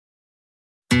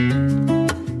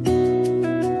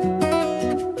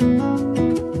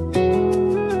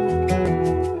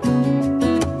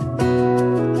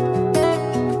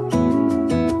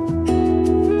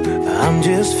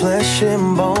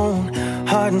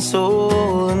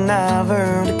soul, and I've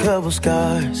earned a couple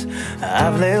scars.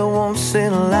 I've let once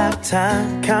in a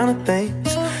lifetime kind of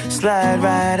things slide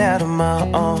right out of my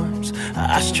arms.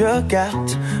 I struck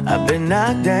out, I've been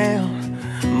knocked down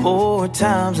more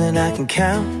times than I can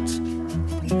count,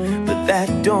 but that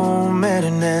don't matter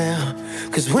now.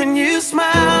 'Cause when you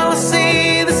smile, I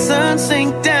see the sun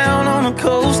sink down on the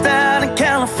coast out in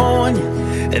California.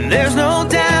 And there's no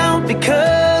doubt,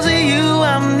 because of you,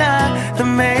 I'm not the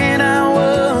man I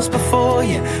was before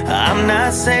you. I'm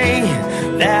not saying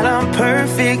that I'm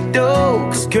perfect, oh,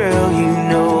 'cause girl, you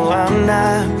know I'm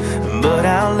not. But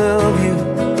I'll love you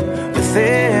with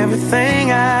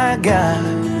everything I got.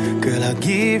 Girl, I'll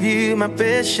give you my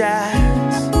best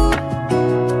shots.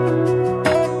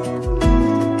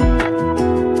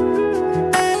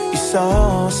 You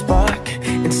saw a spark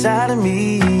inside of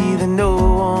me that no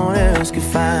one else could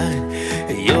find.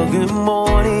 Your good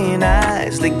morning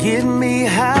eyes, they get me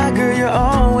high. Girl, you're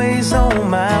always on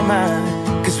my mind.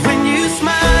 'Cause when you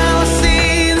smile, I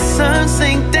see the sun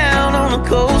sink down on the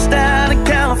coast out of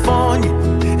California.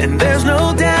 And there's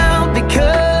no